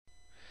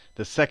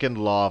The second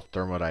law of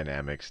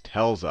thermodynamics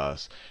tells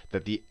us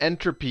that the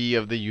entropy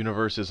of the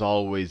universe is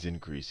always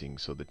increasing.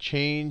 So the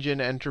change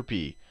in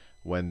entropy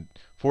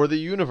for the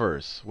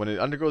universe, when it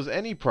undergoes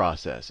any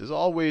process, is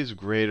always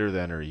greater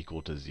than or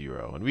equal to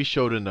 0. And we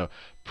showed in a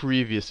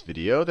previous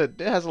video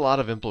that it has a lot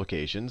of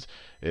implications.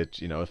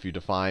 If you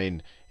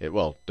define it,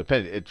 well,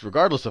 it's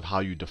regardless of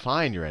how you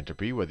define your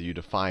entropy, whether you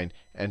define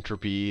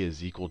entropy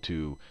is equal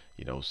to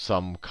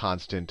some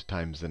constant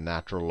times the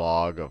natural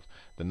log of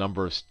the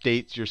number of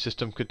states your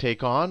system could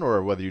take on,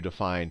 or whether you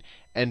define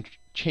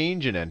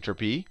change in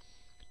entropy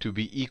to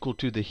be equal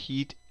to the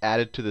heat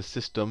added to the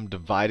system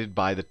divided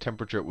by the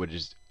temperature at which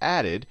is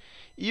added.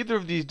 Either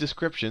of these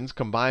descriptions,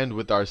 combined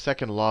with our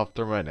second law of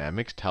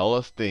thermodynamics, tell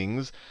us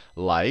things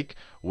like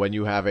when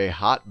you have a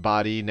hot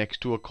body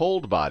next to a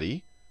cold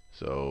body.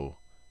 So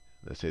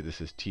let's say this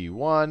is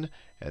T1,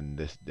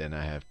 and then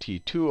I have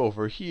T2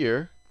 over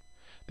here,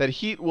 that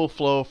heat will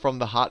flow from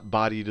the hot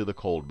body to the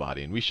cold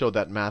body. And we showed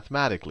that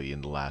mathematically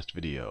in the last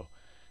video,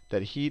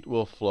 that heat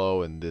will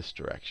flow in this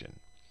direction.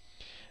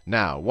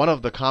 Now, one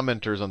of the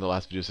commenters on the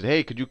last video said,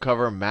 "Hey, could you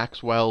cover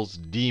Maxwell's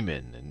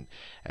demon?"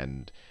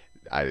 And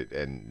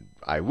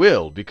I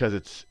will, because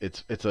it's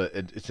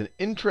an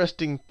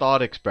interesting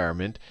thought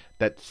experiment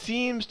that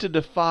seems to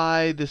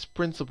defy this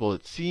principle.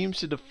 It seems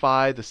to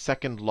defy the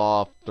second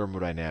law of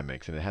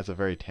thermodynamics, and it has a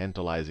very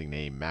tantalizing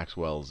name,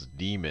 Maxwell's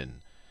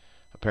demon.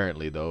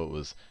 Apparently, though, it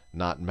was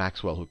not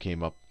Maxwell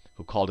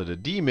who called it a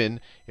demon.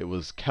 It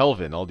was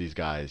Kelvin. All these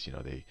guys,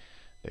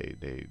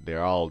 they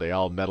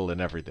all meddle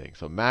in everything.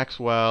 So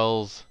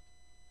Maxwell's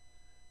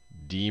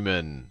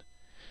demon.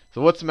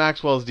 So what's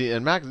Maxwell's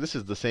demon? And this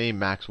is the same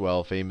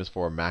Maxwell, famous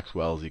for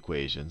Maxwell's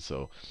equations.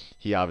 So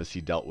he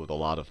obviously dealt with a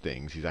lot of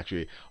things. He's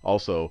actually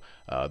also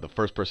the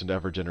first person to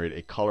ever generate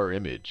a color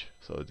image.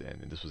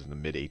 And this was in the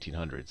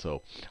mid-1800s.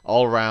 So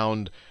all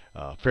around,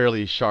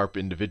 fairly sharp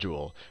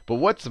individual. But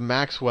what's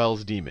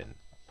Maxwell's demon?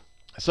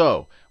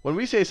 So when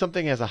we say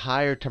something has a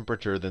higher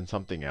temperature than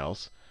something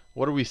else,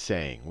 what are we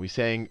saying?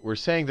 We're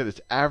saying that its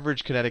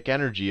average kinetic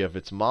energy of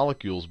its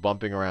molecules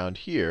bumping around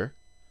here,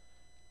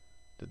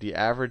 that the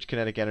average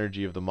kinetic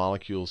energy of the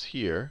molecules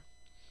here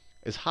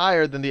is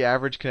higher than the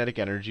average kinetic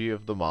energy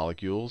of the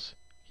molecules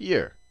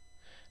here.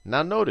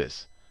 Now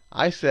notice,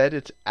 I said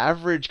it's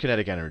average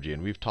kinetic energy,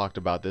 and we've talked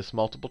about this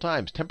multiple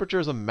times. Temperature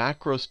is a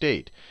macro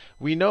state.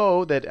 We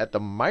know that at the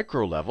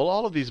micro level,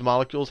 all of these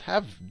molecules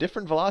have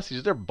different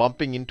velocities. They're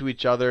bumping into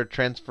each other,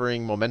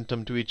 transferring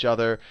momentum to each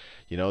other.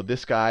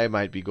 This guy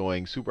might be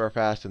going super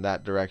fast in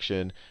that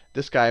direction.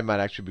 This guy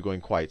might actually be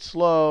going quite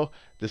slow.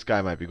 This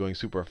guy might be going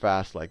super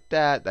fast like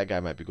that. That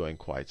guy might be going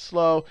quite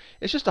slow.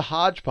 It's just a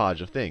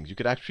hodgepodge of things. You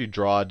could actually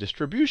draw a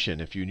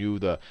distribution if you knew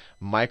the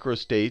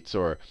microstates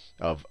or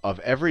of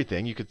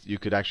everything. You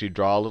could actually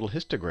draw a little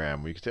histogram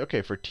where you could say,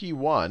 okay, for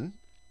T1,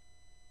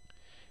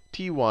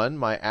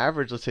 my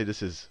average, let's say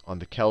this is on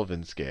the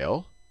Kelvin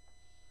scale.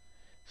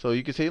 So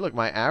you could say, look,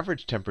 my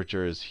average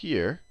temperature is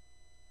here.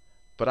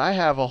 But I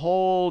have a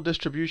whole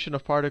distribution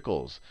of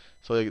particles.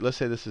 So let's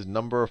say this is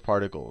number of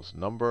particles,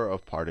 number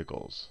of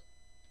particles,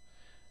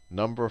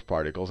 number of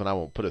particles. And I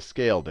won't put a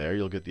scale there.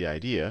 You'll get the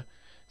idea.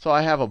 So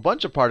I have a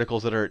bunch of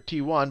particles that are at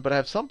T1, but I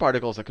have some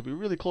particles that could be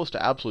really close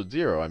to absolute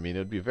 0. I mean, it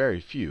would be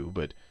very few,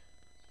 but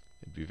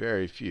it'd be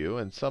very few.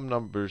 And some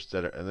numbers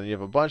that are, and then you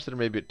have a bunch that are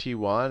maybe at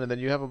T1, and then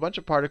you have a bunch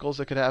of particles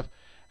that could have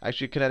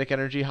actually kinetic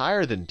energy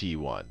higher than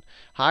T1,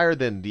 higher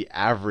than the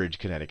average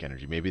kinetic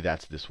energy. Maybe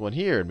that's this one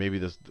here, and maybe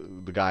the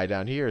guy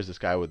down here is this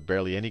guy with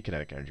barely any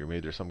kinetic energy. Or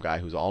maybe there's some guy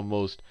who's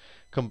almost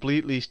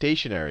completely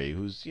stationary,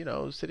 who's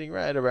sitting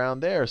right around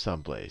there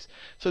someplace.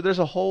 So there's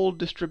a whole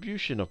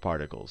distribution of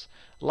particles.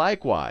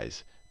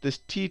 Likewise,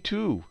 this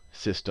T2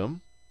 system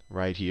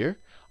right here,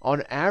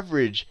 on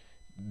average,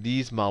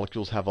 these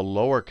molecules have a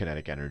lower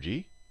kinetic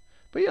energy.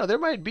 But there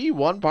might be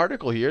one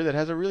particle here that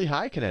has a really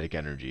high kinetic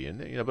energy,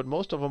 and but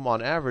most of them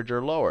on average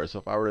are lower. So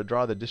if I were to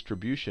draw the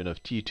distribution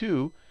of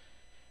T2,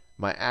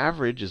 my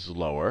average is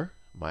lower.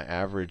 My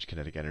average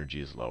kinetic energy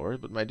is lower,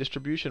 but my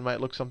distribution might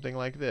look something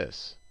like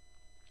this.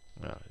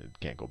 It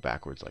can't go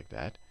backwards like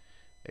that.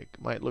 It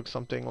might look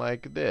something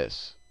like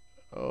this.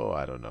 Oh,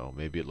 I don't know.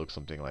 Maybe it looks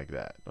something like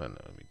that. Well, no,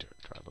 let me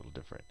try a little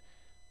different.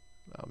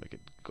 I'll make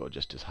it go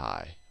just as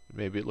high.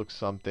 Maybe it looks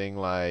something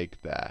like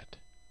that.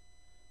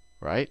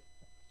 Right?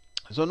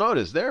 So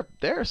notice, there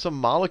are some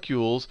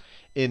molecules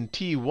in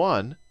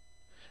T1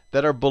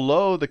 that are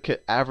below the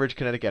average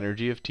kinetic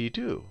energy of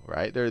T2.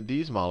 Right? There are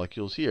these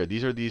molecules here.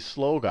 These are these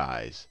slow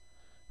guys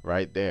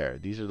right there.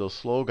 These are those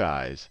slow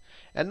guys.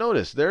 And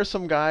notice, there are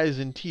some guys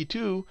in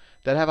T2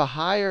 that have a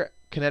higher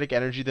kinetic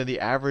energy than the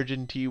average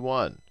in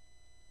T1.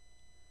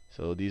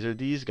 So these are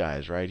these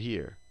guys right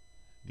here.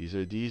 These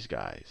are these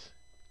guys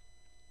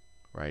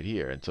right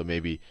here. And so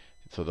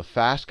so the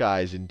fast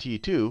guys in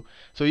T2.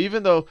 So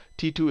even though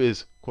T2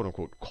 is quote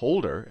unquote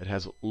colder, it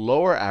has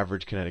lower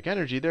average kinetic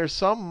energy, there are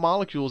some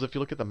molecules, if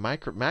you look at the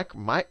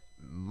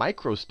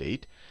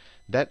microstate,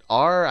 that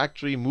are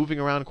actually moving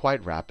around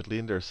quite rapidly,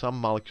 and there are some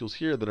molecules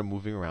here that are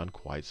moving around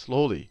quite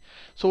slowly.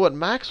 So what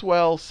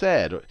Maxwell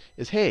said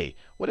is, hey,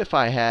 what if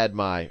I had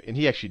my, and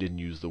he actually didn't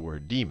use the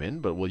word demon,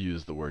 but we'll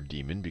use the word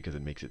demon because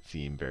it makes it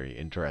seem very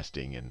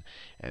interesting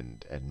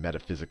and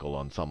metaphysical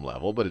on some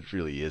level, but it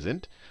really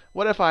isn't.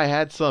 What if I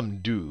had some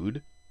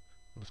dude,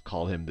 let's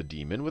call him the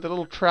demon, with a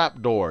little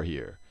trap door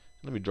here.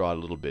 Let me draw it a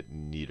little bit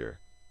neater.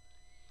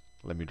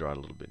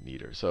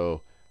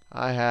 So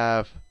I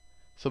have,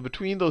 so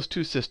between those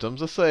two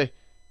systems, let's say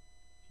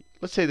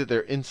that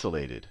they're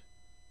insulated.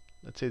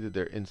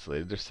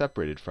 They're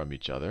separated from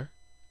each other.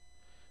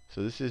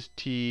 So this is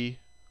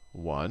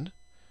T1,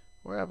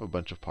 where I have a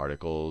bunch of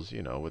particles,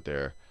 with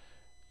their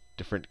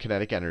different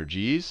kinetic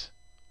energies.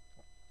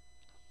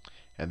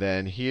 And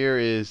then here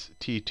is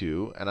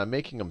T2, and I'm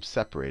making them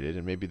separated,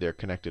 and maybe they're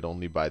connected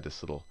only by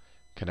this little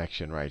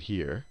connection right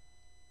here.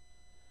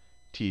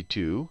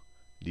 T2,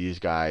 these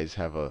guys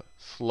have a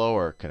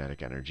slower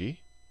kinetic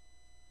energy.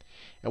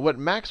 And what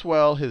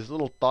Maxwell, his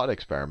little thought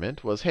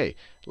experiment was, hey,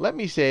 let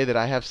me say that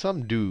I have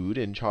some dude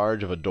in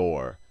charge of a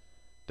door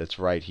that's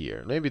right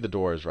here. Maybe the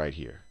door is right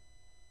here.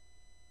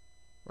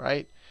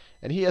 Right?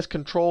 And he has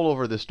control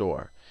over this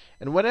door.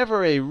 And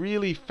whenever a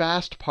really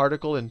fast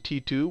particle in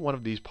T2, one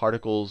of these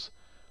particles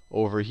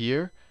over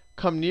here,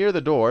 come near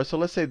the door, so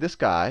let's say this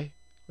guy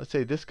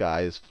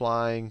is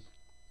flying,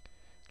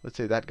 let's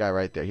say that guy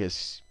right there,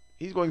 he's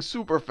going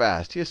super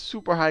fast. He has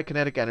super high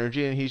kinetic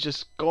energy, and he's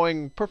just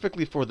going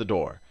perfectly for the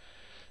door.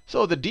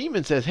 So the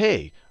demon says,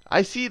 hey,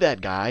 I see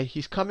that guy.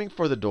 He's coming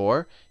for the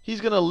door.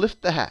 He's going to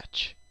lift the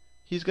hatch.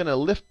 He's going to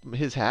lift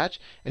his hatch,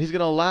 and he's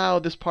going to allow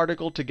this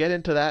particle to get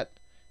into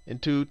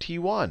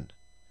T1.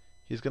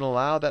 He's going to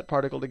allow that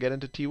particle to get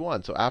into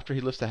T1. So after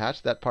he lifts the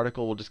hatch, that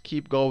particle will just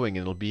keep going,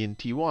 and it'll be in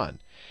T1.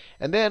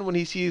 And then when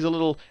he sees a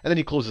little, and then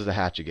he closes the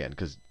hatch again,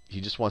 because he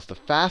just wants the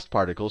fast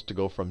particles to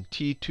go from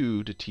T2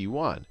 to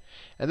T1.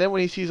 And then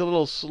when he sees a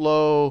little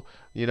slow,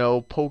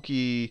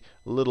 pokey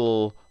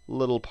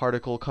little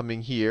particle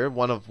coming here,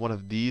 one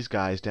of these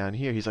guys down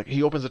here,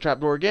 he opens the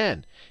trapdoor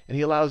again, and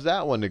he allows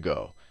that one to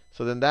go.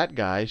 So then that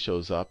guy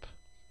shows up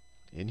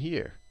in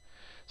here.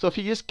 So if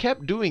he just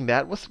kept doing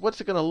that,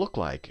 what's it going to look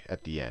like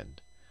at the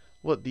end?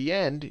 Well, at the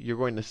end, you're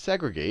going to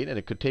segregate, and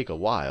it could take a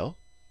while,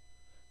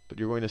 but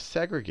you're going to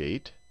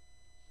segregate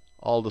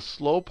all the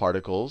slow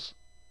particles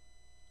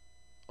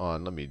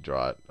on, let me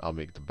draw it. I'll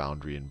make the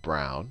boundary in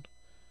brown,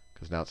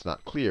 because now it's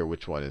not clear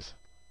which one is,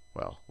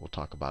 well, we'll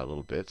talk about it a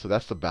little bit. So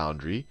that's the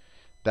boundary.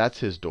 That's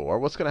his door.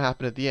 What's going to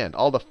happen at the end?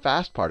 All the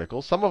fast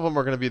particles, some of them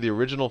are going to be the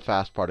original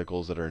fast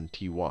particles that are in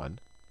T1,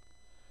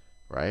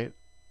 right?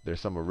 There's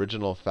some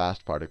original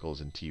fast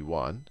particles in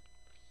T1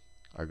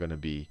 are going to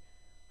be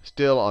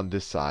still on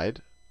this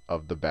side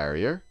of the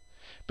barrier.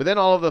 But then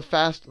all of the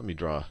fast, let me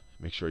draw,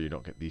 make sure you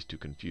don't get these two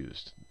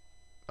confused.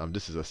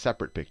 This is a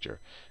separate picture.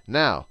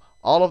 Now,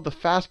 all of the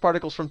fast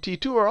particles from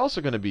T2 are also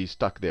going to be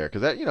stuck there,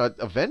 because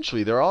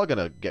eventually they're all going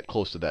to get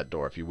close to that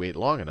door if you wait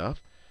long enough.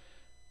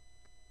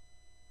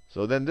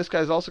 So then this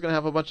guy's also going to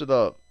have a bunch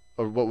of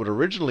what would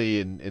originally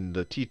in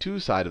the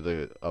T2 side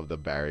of the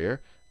barrier,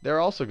 they're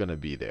also going to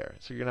be there.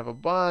 So you're going to have a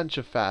bunch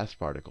of fast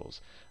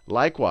particles.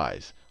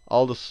 Likewise,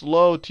 all the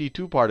slow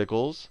T2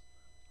 particles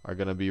are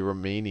going to be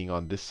remaining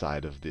on this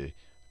side of the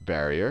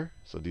barrier.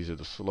 So these are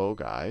the slow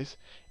guys.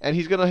 And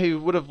he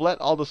would have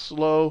let all the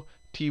slow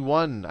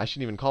T1, I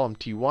shouldn't even call them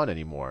T1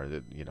 anymore.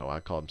 I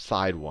call them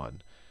side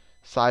 1.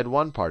 Side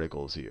 1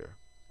 particles here.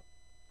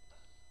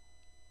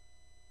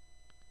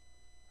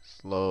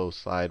 Slow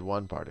side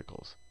 1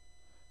 particles.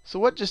 So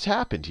what just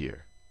happened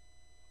here?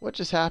 What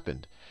just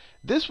happened?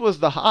 This was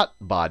the hot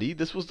body.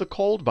 This was the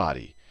cold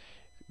body.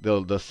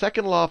 The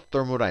second law of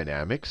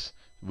thermodynamics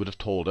would have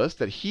told us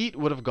that heat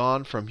would have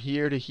gone from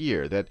here to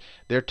here, that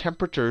their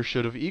temperature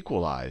should have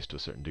equalized to a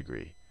certain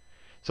degree.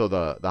 So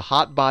the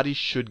hot body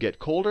should get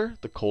colder,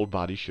 the cold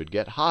body should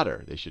get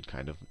hotter. They should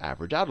kind of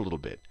average out a little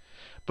bit.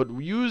 But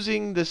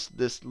using this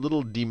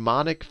little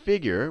demonic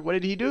figure, what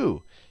did he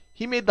do?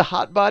 He made the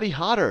hot body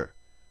hotter.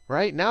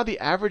 Right? Now the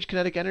average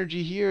kinetic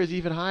energy here is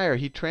even higher.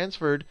 He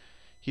transferred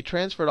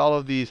all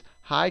of these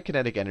high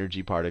kinetic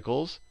energy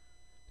particles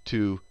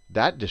to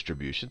that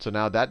distribution. So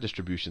now that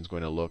distribution is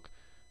going to look,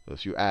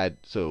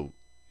 so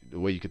the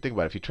way you could think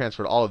about it, if you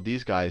transferred all of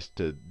these guys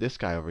to this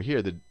guy over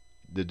here,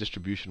 the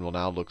distribution will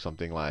now look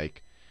something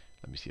like,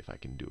 let me see if I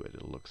can do it.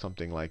 It'll look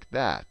something like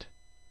that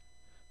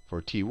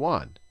for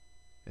T1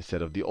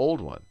 instead of the old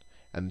one.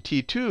 And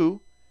T2,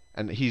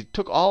 and he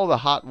took all the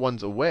hot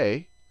ones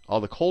away, all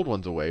the cold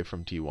ones away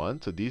from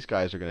T1. So these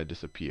guys are going to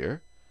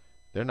disappear.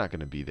 They're not going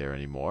to be there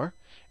anymore.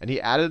 And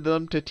he added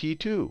them to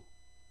T2.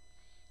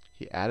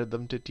 He added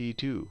them to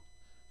T2.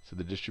 So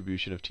the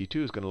distribution of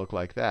T2 is going to look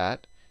like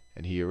that.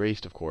 And he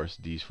erased, of course,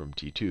 these from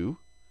T2.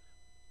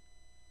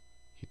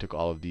 He took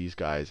all of these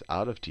guys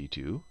out of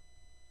T2.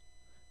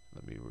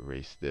 Let me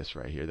erase this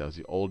right here. That was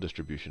the old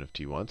distribution of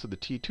T1. So the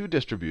T2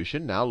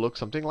 distribution now looks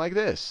something like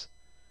this.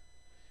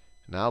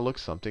 Now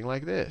looks something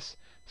like this.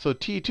 So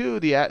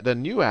T2, the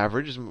new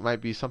average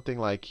might be something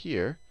like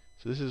here.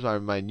 So this is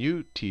my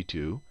new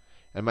T2.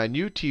 And my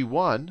new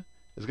T1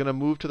 is going to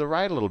move to the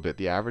right a little bit.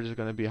 The average is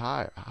going to be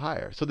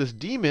higher. So this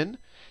demon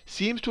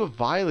seems to have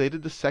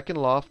violated the second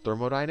law of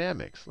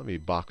thermodynamics. Let me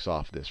box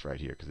off this right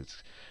here because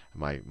it's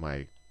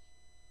my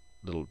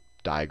little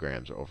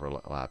diagrams are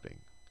overlapping.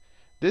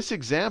 This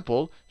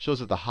example shows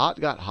that the hot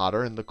got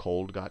hotter and the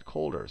cold got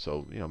colder.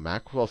 So,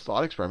 Maxwell's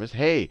thought experiment is,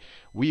 hey,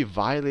 we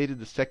violated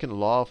the second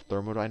law of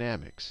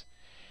thermodynamics.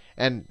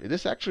 And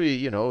this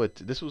actually,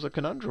 this was a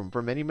conundrum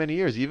for many, many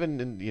years.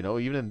 Even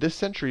in this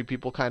century,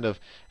 people kind of,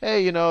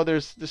 hey,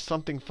 there's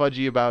something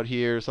fudgy about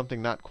here,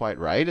 something not quite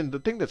right. And the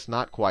thing that's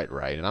not quite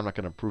right, and I'm not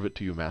going to prove it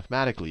to you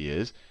mathematically,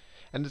 is,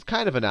 and it's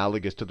kind of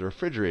analogous to the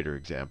refrigerator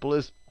example,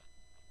 is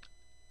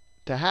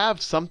to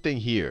have something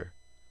here,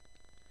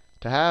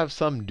 to have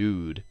some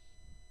dude,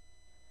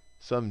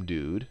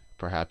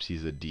 perhaps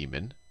he's a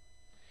demon,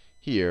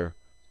 here,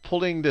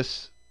 pulling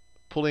this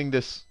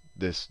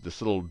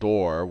little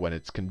door when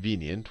it's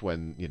convenient,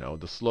 when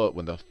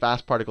the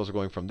fast particles are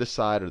going from this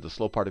side or the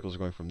slow particles are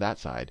going from that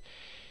side.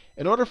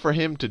 In order for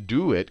him to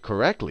do it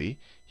correctly,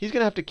 he's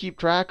going to have to keep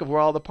track of where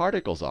all the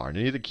particles are. And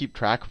you need to keep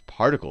track of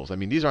particles. I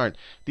mean, these aren't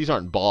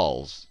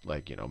balls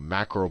like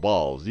macro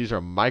balls. These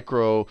are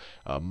micro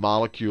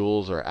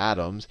molecules or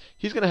atoms.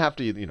 He's going to have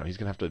to he's going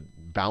to have to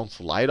bounce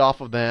light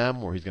off of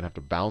them, or he's going to have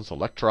to bounce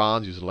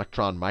electrons, use an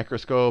electron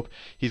microscope.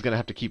 He's going to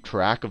have to keep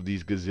track of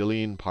these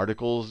gazillion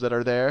particles that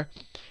are there.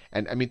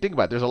 And I mean, think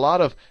about it. There's a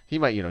lot of he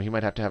might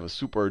have to have a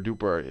super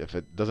duper. If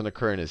it doesn't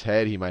occur in his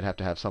head, he might have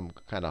to have some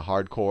kind of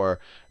hardcore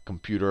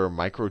computer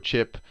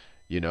microchip,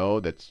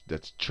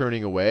 that's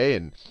churning away.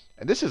 And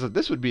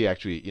this would be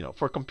actually,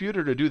 for a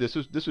computer to do this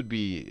would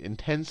be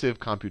intensive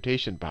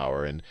computation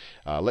power. And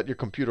let your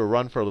computer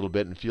run for a little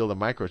bit and feel the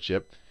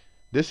microchip.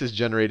 This is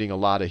generating a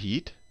lot of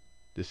heat.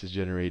 This is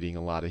generating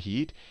a lot of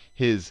heat.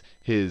 His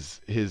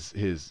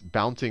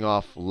bouncing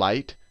off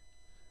light,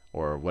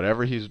 or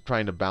whatever he's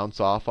trying to bounce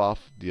off of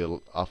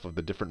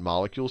the different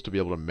molecules to be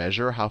able to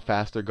measure how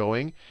fast they're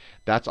going,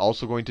 that's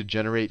also going to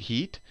generate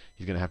heat.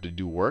 He's going to have to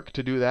do work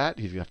to do that.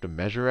 He's going to have to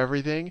measure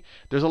everything.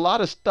 There's a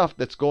lot of stuff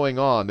that's going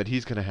on that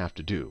he's going to have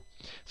to do.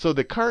 So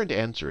the current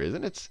answer is,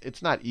 and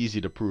it's not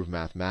easy to prove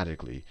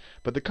mathematically,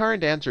 but the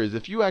current answer is,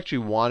 if you actually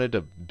wanted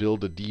to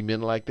build a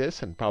daemon like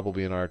this, and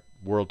probably in our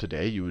world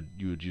today you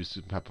would use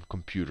some type of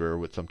computer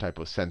with some type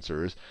of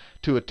sensors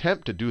to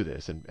attempt to do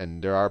this.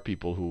 And there are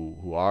people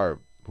who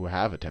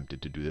have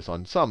attempted to do this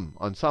on some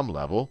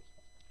level.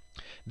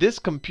 This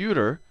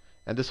computer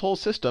and this whole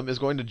system is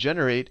going to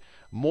generate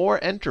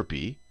more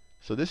entropy.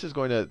 So this is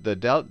going to, the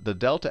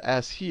delta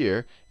S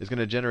here is going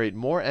to generate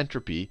more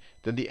entropy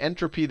than the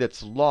entropy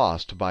that's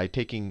lost by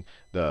taking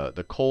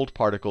the cold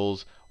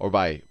particles, or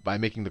by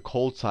making the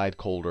cold side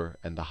colder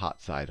and the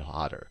hot side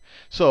hotter.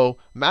 So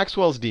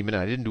Maxwell's demon,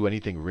 and I didn't do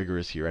anything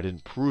rigorous here, I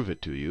didn't prove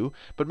it to you,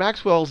 but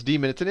Maxwell's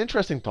demon, it's an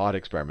interesting thought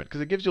experiment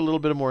because it gives you a little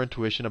bit more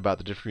intuition about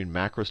the difference between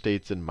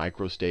macrostates and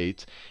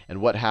microstates,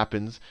 and what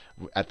happens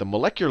at the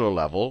molecular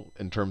level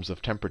in terms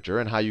of temperature,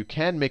 and how you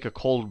can make a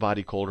cold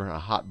body colder and a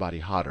hot body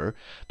hotter.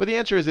 But the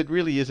answer is, it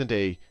really isn't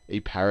a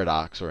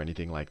paradox or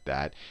anything like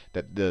that.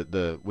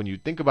 That when you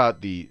think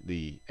about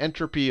the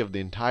entropy of the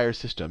entire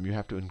system, you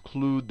have to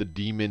include the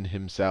demon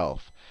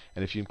himself.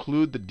 And if you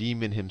include the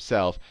demon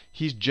himself,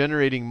 he's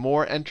generating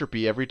more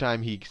entropy every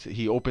time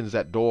he opens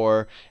that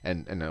door.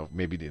 And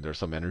maybe there's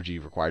some energy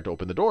required to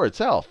open the door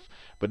itself,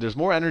 but there's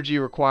more energy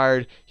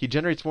required. He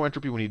generates more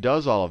entropy when he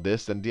does all of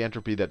this than the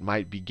entropy that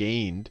might be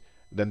gained,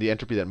 than the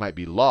entropy that might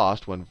be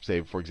lost when,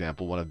 say, for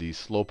example, one of these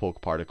slowpoke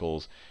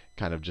particles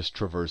kind of just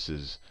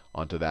traverses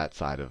onto that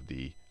side of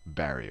the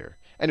barrier.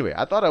 Anyway,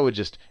 I thought I would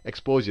just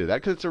expose you to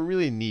that because it's a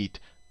really neat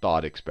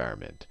thought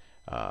experiment.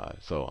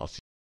 So I'll see